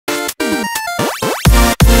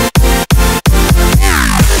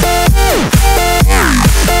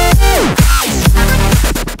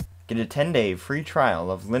10-day free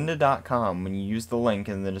trial of lynda.com when you use the link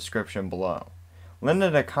in the description below.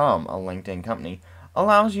 Lynda.com, a LinkedIn company,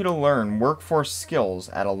 allows you to learn workforce skills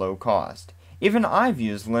at a low cost. Even I've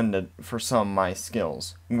used Lynda for some of my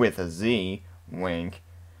skills, with a Z, wink.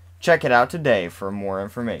 Check it out today for more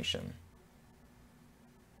information.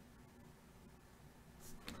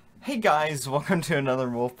 Hey guys, welcome to another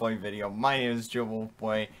Wolfboy video. My name is Joe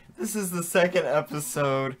Wolfboy. This is the second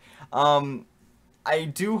episode. I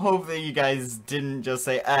do hope that you guys didn't just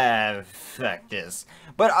say, fuck this.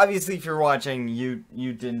 But obviously if you're watching, you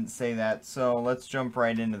didn't say that, so let's jump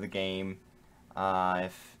right into the game.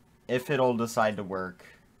 If it'll decide to work.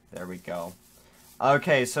 There we go.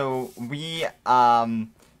 Okay, so we,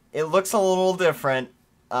 it looks a little different.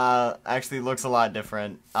 Actually looks a lot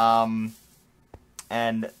different.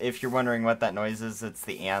 And if you're wondering what that noise is, it's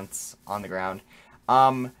the ants on the ground.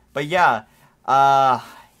 But yeah,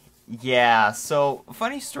 yeah, so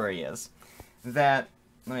funny story is that,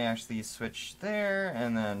 let me actually switch there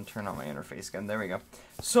and then turn on my interface again. There we go.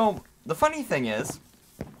 So the funny thing is,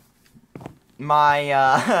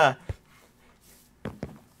 my,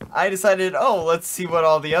 I decided, oh, let's see what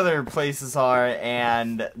all the other places are,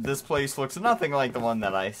 and this place looks nothing like the one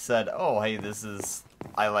that I said, oh, hey,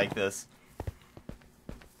 I like this.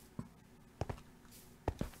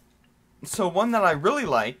 So one that I really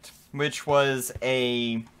liked, which was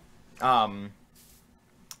a,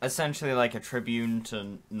 essentially like a tribune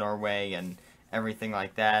to Norway and everything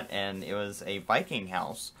like that, and it was a Viking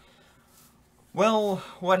house. Well,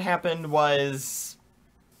 what happened was,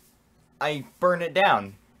 I burned it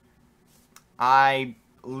down. I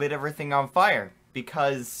lit everything on fire,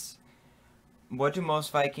 because what did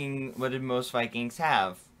most Vikings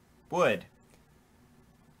have? Wood.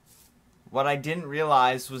 What I didn't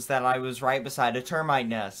realize was that I was right beside a termite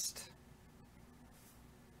nest.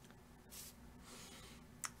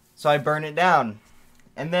 So I burned it down.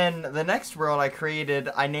 And then the next world I created,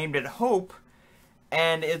 I named it Hope,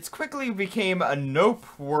 and it quickly became a Nope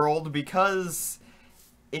world because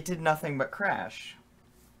it did nothing but crash.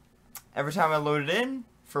 Every time I loaded in,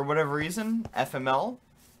 for whatever reason, FML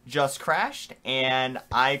just crashed, and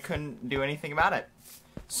I couldn't do anything about it.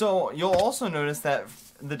 So you'll also notice that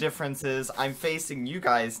the difference is I'm facing you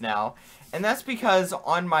guys now, and that's because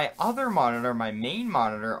on my other monitor, my main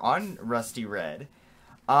monitor on Rusty Red,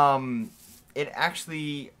 it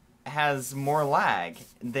actually has more lag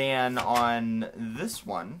than on this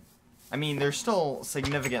one. I mean, there's still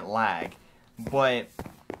significant lag, but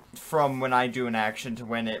from when I do an action to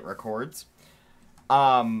when it records.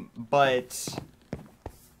 But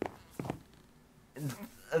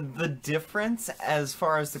the difference as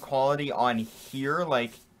far as the quality on here,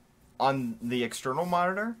 like on the external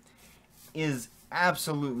monitor, is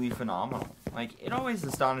absolutely phenomenal. Like, it always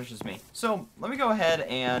astonishes me. So let me go ahead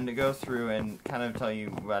and go through and kind of tell you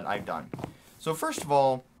what I've done. So first of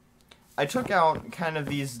all, I took out kind of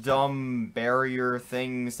these dumb barrier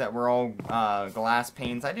things that were all glass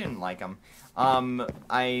panes. I didn't like them.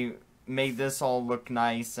 I made this all look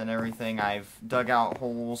nice and everything. I've dug out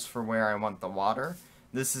holes for where I want the water.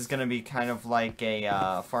 This is going to be kind of like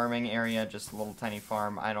a farming area, just a little tiny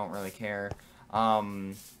farm. I don't really care.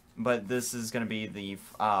 But this is going to be the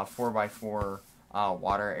 4x4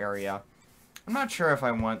 water area. I'm not sure if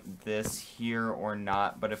I want this here or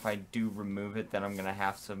not, but if I do remove it, then I'm going to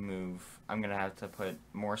have to put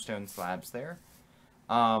more stone slabs there.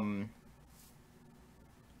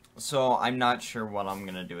 So I'm not sure what I'm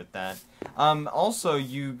going to do with that. Also,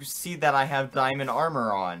 you see that I have diamond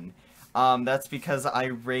armor on. That's because I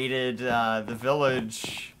raided the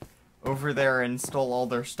village over there and stole all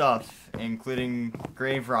their stuff, including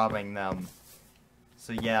grave robbing them.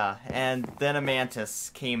 So yeah, and then a mantis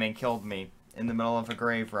came and killed me in the middle of a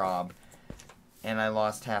grave rob, and I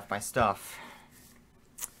lost half my stuff.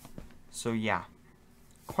 So yeah,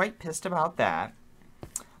 quite pissed about that.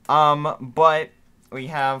 But we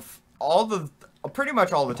have pretty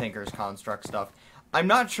much all the Tinker's Construct stuff. I'm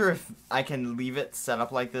not sure if I can leave it set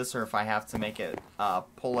up like this or if I have to make it,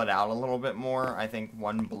 pull it out a little bit more. I think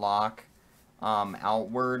one block,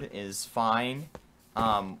 outward is fine.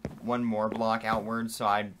 One more block outward, so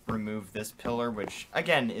I'd remove this pillar, which,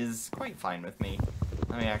 again, is quite fine with me.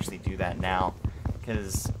 Let me actually do that now,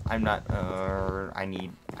 because I'm not, I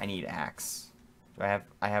need axe. I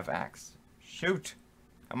have axe. Shoot!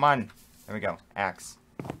 Come on. There we go. Axe.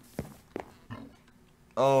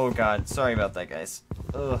 Oh god, sorry about that, guys.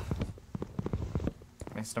 Ugh.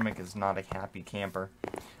 My stomach is not a happy camper.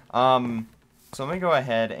 So let me go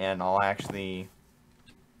ahead and I'll actually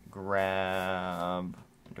grab...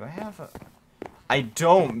 Do I have a... I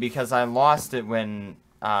don't, because I lost it when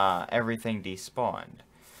everything despawned.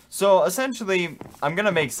 So essentially, I'm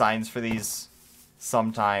gonna make signs for these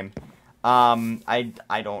sometime.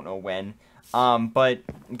 I don't know when. But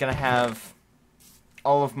I'm gonna have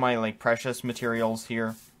all of my like precious materials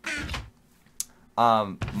here.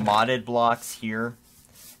 Modded blocks here.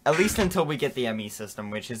 At least until we get the ME system,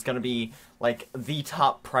 which is gonna be like the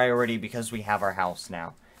top priority because we have our house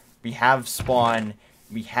now. We have spawn.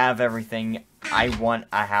 We have everything. I want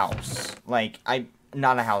a house. Like,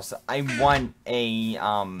 not a house. I want an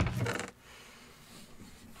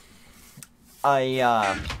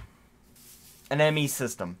ME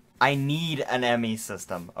system. I need an ME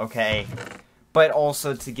system, okay? But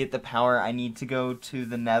also, to get the power, I need to go to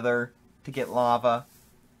the nether to get lava.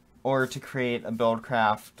 Or to create a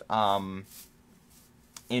Buildcraft,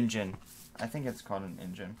 engine. I think it's called an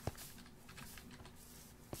engine.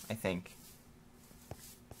 I think.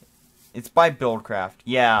 It's by Buildcraft.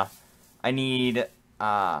 Yeah. I need,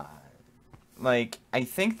 like, I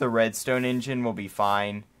think the redstone engine will be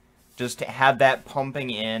fine. Just to have that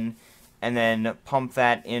pumping in, and then pump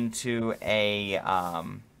that into a,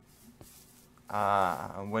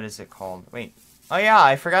 what is it called? Wait. Oh yeah,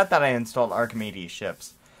 I forgot that I installed Archimedes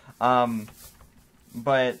ships. But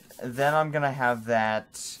then I'm gonna have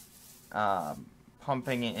that,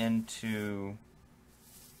 pumping into,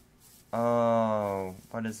 oh,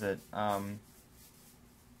 what is it? I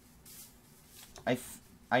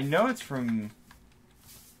know it's from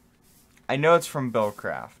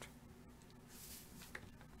Buildcraft.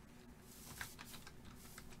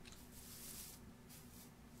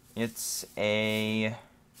 It's a...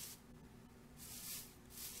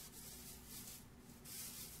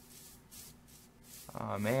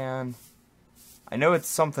 Oh, man. I know it's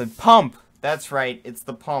something. Pump! That's right, it's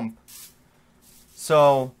the pump.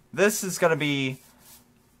 So, this is gonna be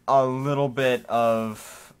a little bit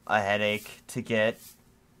of a headache to get.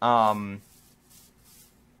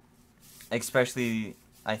 Especially,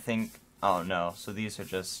 I think... Oh, no. So, these are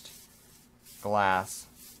just glass.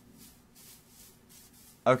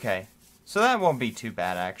 Okay. So, that won't be too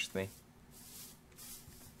bad, actually.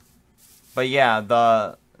 But, yeah,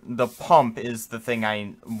 the pump is the thing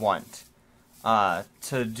I want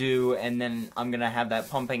to do, and then I'm gonna have that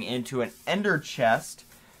pumping into an ender chest,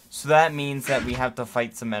 so that means that we have to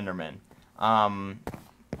fight some endermen.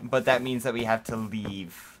 But that means that we have to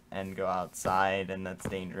leave and go outside, and that's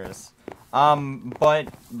dangerous.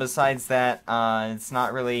 But besides that, it's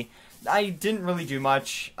not really... I didn't really do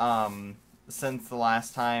much since the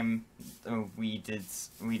last time we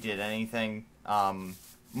did anything,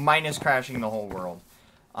 minus crashing the whole world.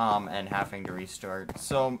 And having to restart.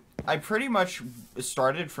 So, I pretty much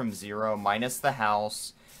started from 0, minus the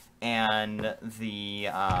house, and the,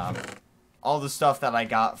 all the stuff that I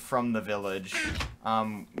got from the village,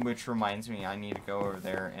 which reminds me, I need to go over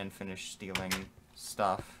there and finish stealing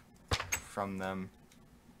stuff from them.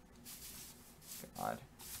 God.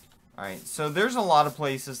 Alright, so there's a lot of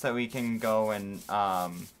places that we can go and,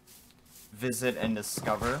 visit and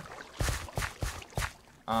discover.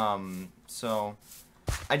 So...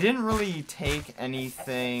 I didn't really take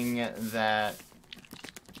anything that...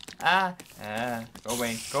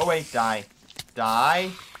 Go away, die.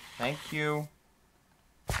 Die! Thank you.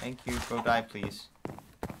 Thank you, go die, please.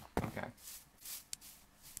 Okay.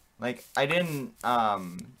 Like, I didn't,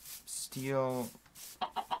 steal...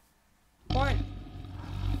 What?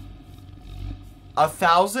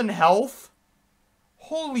 1,000 health?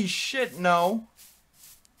 Holy shit, no.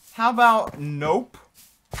 How about nope?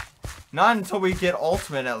 Not until we get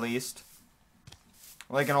ultimate, at least.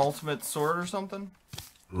 Like an ultimate sword or something?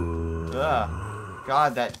 Ugh.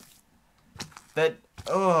 God, that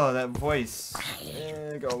voice.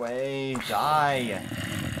 Go away. Die.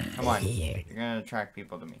 Come on. You're gonna attract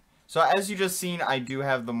people to me. So, as you just seen, I do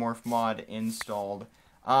have the morph mod installed.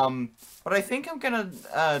 But I think I'm gonna,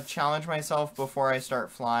 challenge myself before I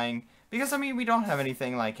start flying. Because, I mean, we don't have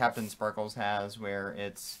anything like Captain Sparkles has, where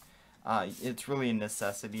it's really a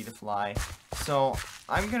necessity to fly. So,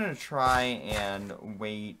 I'm gonna try and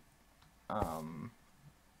wait,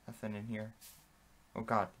 nothing in here. Oh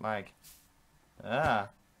god, lag. I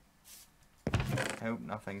hope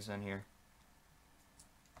nothing's in here.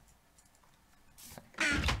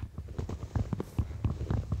 Okay.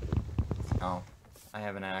 Oh, I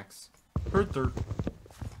have an axe.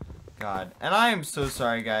 God, and I am so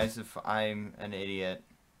sorry guys if I'm an idiot.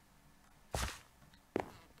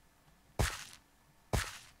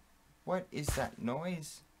 What is that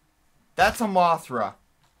noise? That's a Mothra.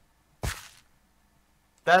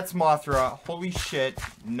 That's Mothra. Holy shit.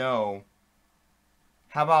 No.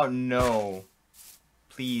 How about no?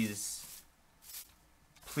 Please.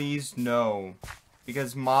 Please no.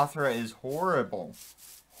 Because Mothra is horrible.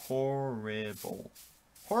 Horrible.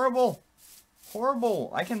 Horrible.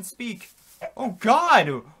 Horrible. I can speak. Oh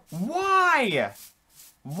God! Why?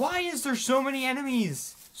 Why is there so many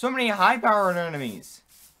enemies? So many high-powered enemies.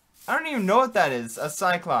 I don't even know what that is. A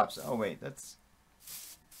Cyclops. Oh wait, that's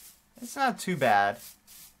not too bad.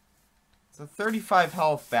 It's a 35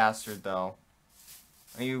 health bastard though.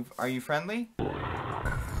 Are you friendly?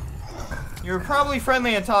 You're probably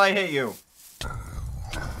friendly until I hit you.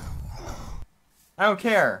 I don't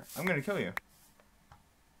care. I'm gonna kill you.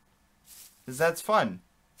 'Cause that's fun.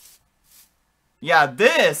 Yeah,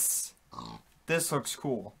 this looks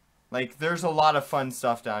cool. Like, there's a lot of fun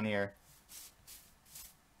stuff down here.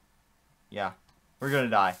 Yeah, we're gonna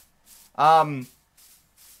die.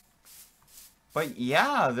 But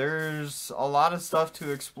yeah, there's a lot of stuff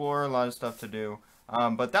to explore, a lot of stuff to do.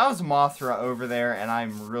 But that was Mothra over there, and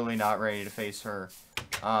I'm really not ready to face her.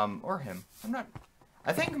 Or him.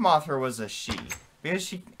 I think Mothra was a she. Because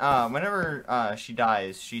she, whenever, she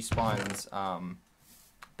dies, she spawns,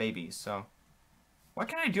 babies, so. What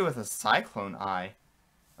can I do with a Cyclone Eye?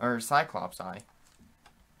 Or Cyclops Eye?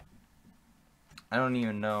 I don't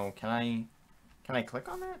even know. Can I click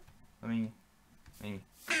on that? Let me,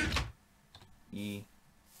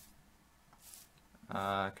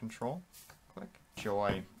 control, click,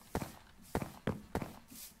 joy.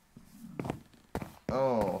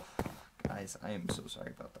 Oh, guys, I am so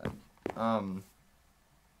sorry about that.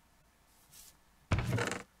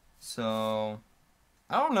 So,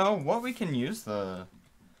 I don't know what we can use the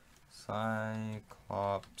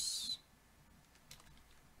Cyclops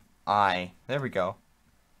Eye. There we go.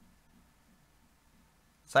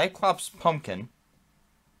 Cyclops Pumpkin.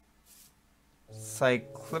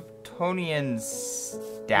 Cycloptonian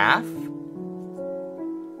Staff?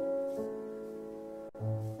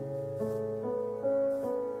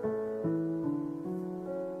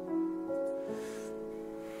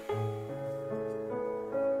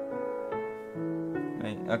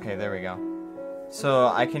 Okay, there we go. So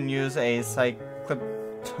I can use a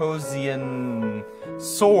Cycloptosian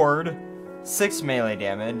Sword, 6 melee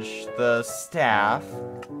damage. The staff,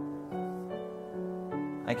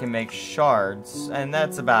 I can make shards, and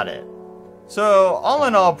that's about it. So, all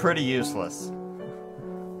in all, pretty useless.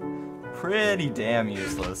 Pretty damn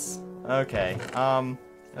useless. Okay,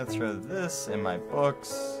 let's throw this in my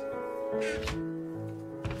books.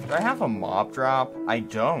 Do I have a mob drop? I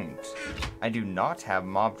don't. I do not have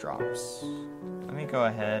mob drops. Let me go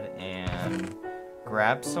ahead and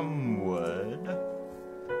grab some wood.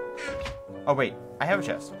 Oh wait, I have a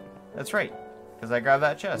chest. That's right, because I grabbed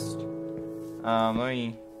that chest. Let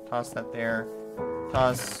me toss that there.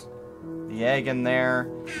 Toss the egg in there.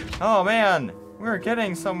 Oh man, we're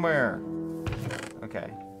getting somewhere.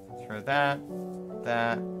 Okay, throw that,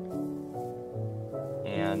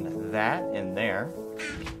 and that in there.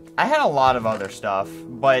 I had a lot of other stuff,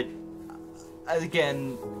 but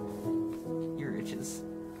again, your itches.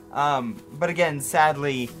 But again,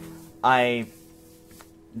 sadly, I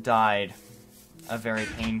died a very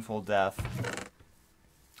painful death.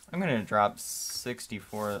 I'm gonna drop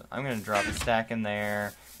 64. I'm gonna drop a stack in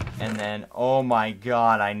there, and then, oh my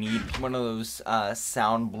god, I need one of those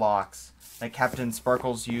sound blocks that Captain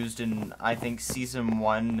Sparkles used in, I think, season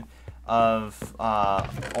 1 of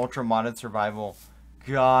Ultra Modded Survival.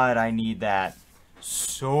 God, I need that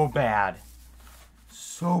so bad.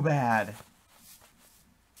 So bad.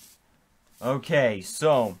 Okay,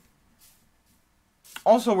 so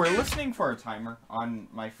also we're listening for a timer on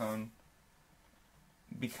my phone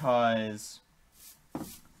because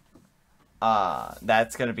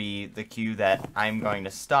that's gonna be the cue that I'm going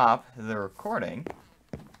to stop the recording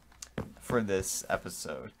for this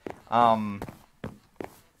episode.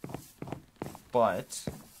 But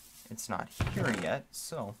it's not here yet,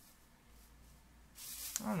 so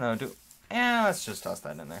I don't know. Let's just toss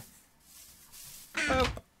that in there. Boop.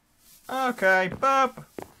 Okay, boop.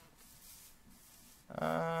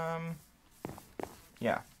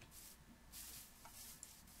 Yeah.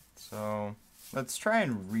 So let's try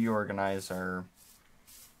and reorganize our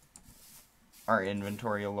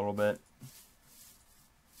inventory a little bit.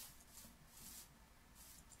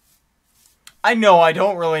 I know I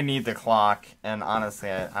don't really need the clock, and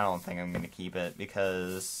honestly, I don't think I'm going to keep it,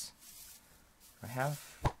 because I have...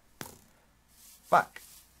 Fuck.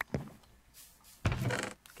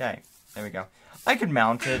 Okay, there we go. I could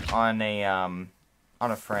mount it on a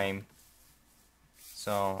frame.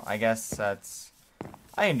 So, I guess that's...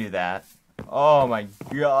 I can do that. Oh my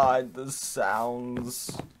god, the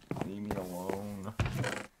sounds. Leave me alone.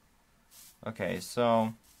 Okay,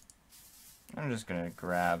 so... I'm just going to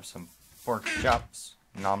grab some pork chops.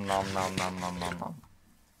 Nom nom nom nom nom nom nom.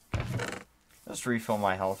 Okay. Just refill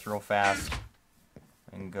my health real fast.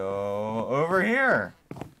 And go over here.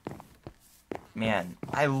 Man,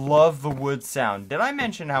 I love the wood sound. Did I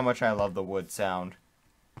mention how much I love the wood sound?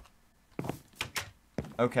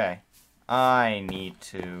 Okay. I need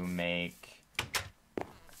to make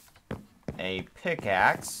a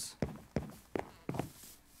pickaxe.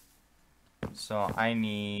 So I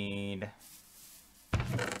need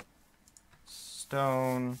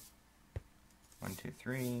stone. 1, 2,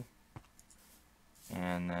 3.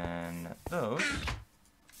 And then those.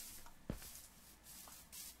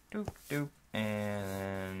 Doop, doop. And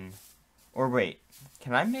then... Or wait.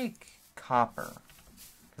 Can I make copper?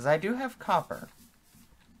 Because I do have copper.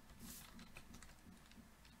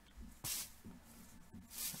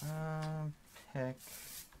 Pick.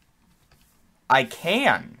 I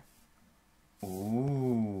can!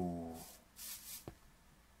 Ooh.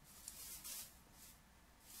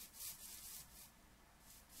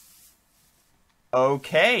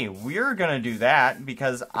 Okay, we're gonna do that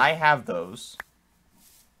because I have those.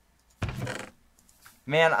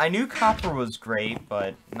 Man, I knew copper was great,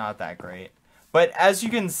 but not that great. But as you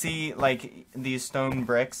can see, like, these stone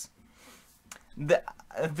bricks,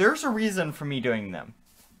 there's a reason for me doing them.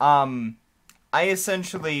 I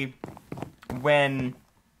essentially, when,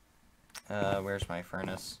 where's my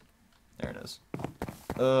furnace? There it is.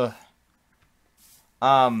 Ugh.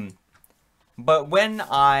 But when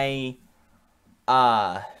I,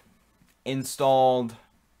 installed,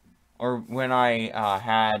 or when I,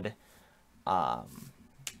 had,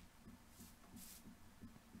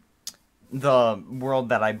 the world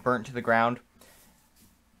that I burnt to the ground,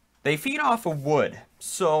 they feed off of wood.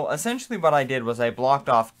 So essentially what I did was I blocked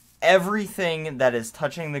off everything that is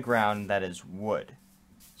touching the ground that is wood.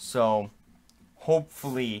 So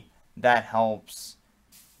hopefully that helps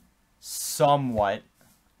somewhat.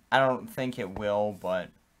 I don't think it will, but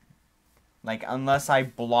like unless I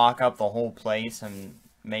block up the whole place and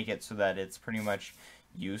make it so that it's pretty much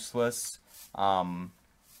useless,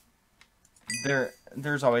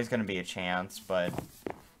 there's always going to be a chance, but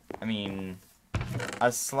I mean,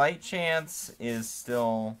 a slight chance is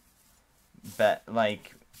still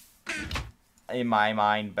like in my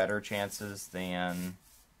mind better chances than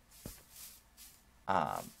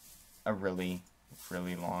a really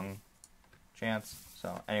long chance.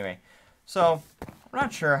 So anyway, so I'm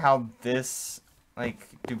not sure how this, like,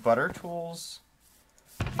 do butter tools.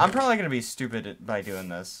 I'm probably gonna be stupid by doing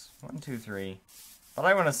this. 1, 2, 3. But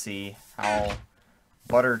I want to see how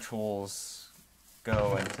butter tools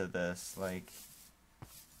go into this. Like,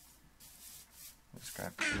 let's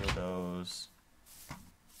grab 2 of those.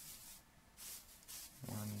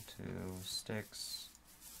 1, 2 sticks.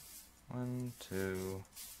 1, 2.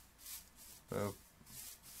 Boop.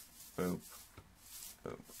 Boop.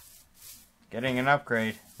 Boop. Getting an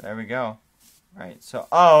upgrade. There we go. Right, so,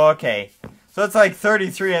 oh, okay. So it's like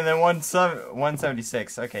 33 and then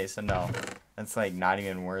 176. Okay, so no. That's like not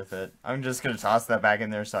even worth it. I'm just gonna toss that back in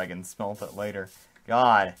there so I can smelt it later.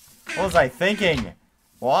 God, what was I thinking?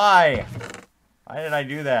 Why? Why did I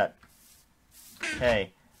do that?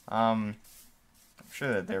 Okay, I'm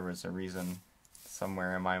sure that there was a reason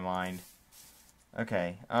somewhere in my mind.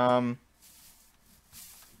 Okay,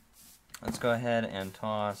 let's go ahead and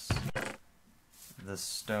toss the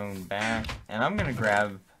stone back, and I'm gonna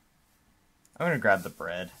grab the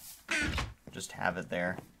bread. Just have it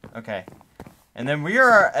there. Okay. And then we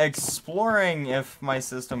are exploring if my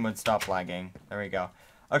system would stop lagging. There we go.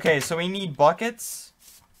 Okay, so we need buckets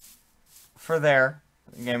for there.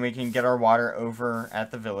 Again, we can get our water over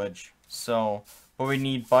at the village. So, but we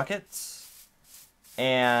need buckets.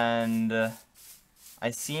 And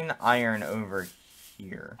I seen iron over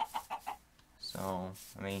here. So,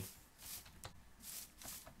 let me...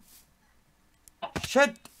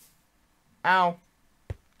 Shit! Ow.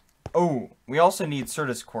 Oh, we also need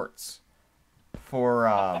Certus quartz. For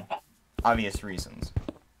obvious reasons.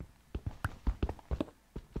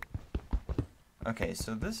 Okay,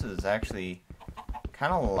 so this is actually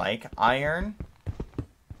kind of like iron.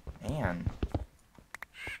 Man.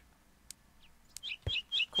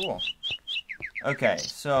 Cool. Okay,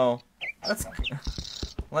 so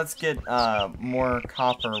let's get more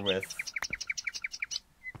copper with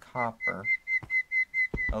copper.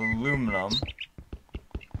 Aluminum.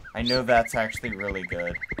 I know that's actually really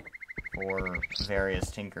good for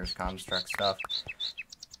various Tinker's Construct stuff.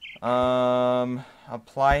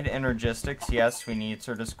 Applied Energistics. Yes, we need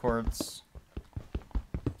Certus quartz.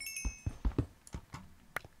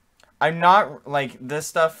 I'm not, like, this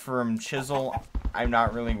stuff from Chisel, I'm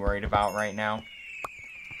not really worried about right now.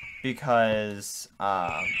 Because,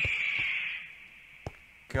 God.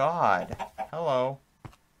 Hello.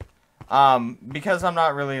 Because I'm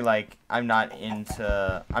not really, like, I'm not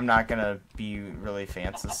gonna be really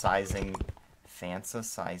fancying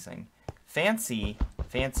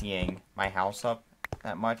my house up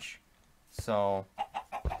that much. So,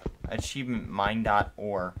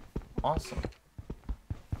 achievementmine.org. Awesome.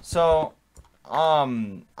 So,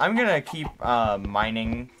 I'm gonna keep,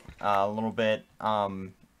 mining, a little bit,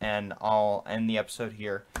 and I'll end the episode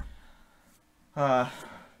here.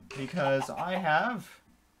 Because I have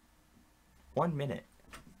 1 minute,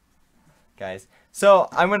 guys. So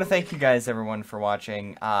I'm going to thank you guys, everyone, for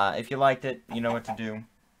watching. If you liked it, you know what to do.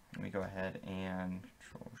 Let me go ahead and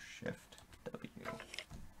Control-Shift-W.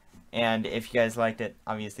 And if you guys liked it,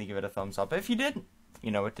 obviously give it a thumbs up. If you didn't,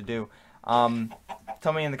 you know what to do. Tell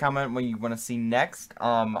me in the comment what you want to see next.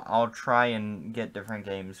 I'll try and get different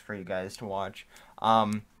games for you guys to watch.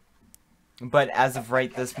 But as of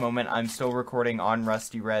right this moment, I'm still recording on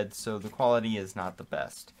Rusty Red, so the quality is not the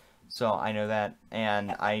best. So I know that,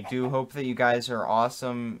 and I do hope that you guys are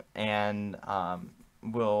awesome, and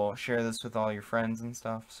will share this with all your friends and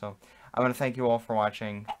stuff. So I want to thank you all for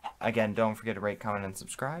watching. Again, don't forget to rate, comment, and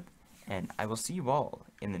subscribe, and I will see you all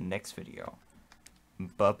in the next video.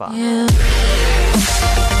 Bye-bye.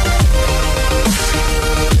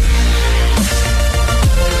 Yeah.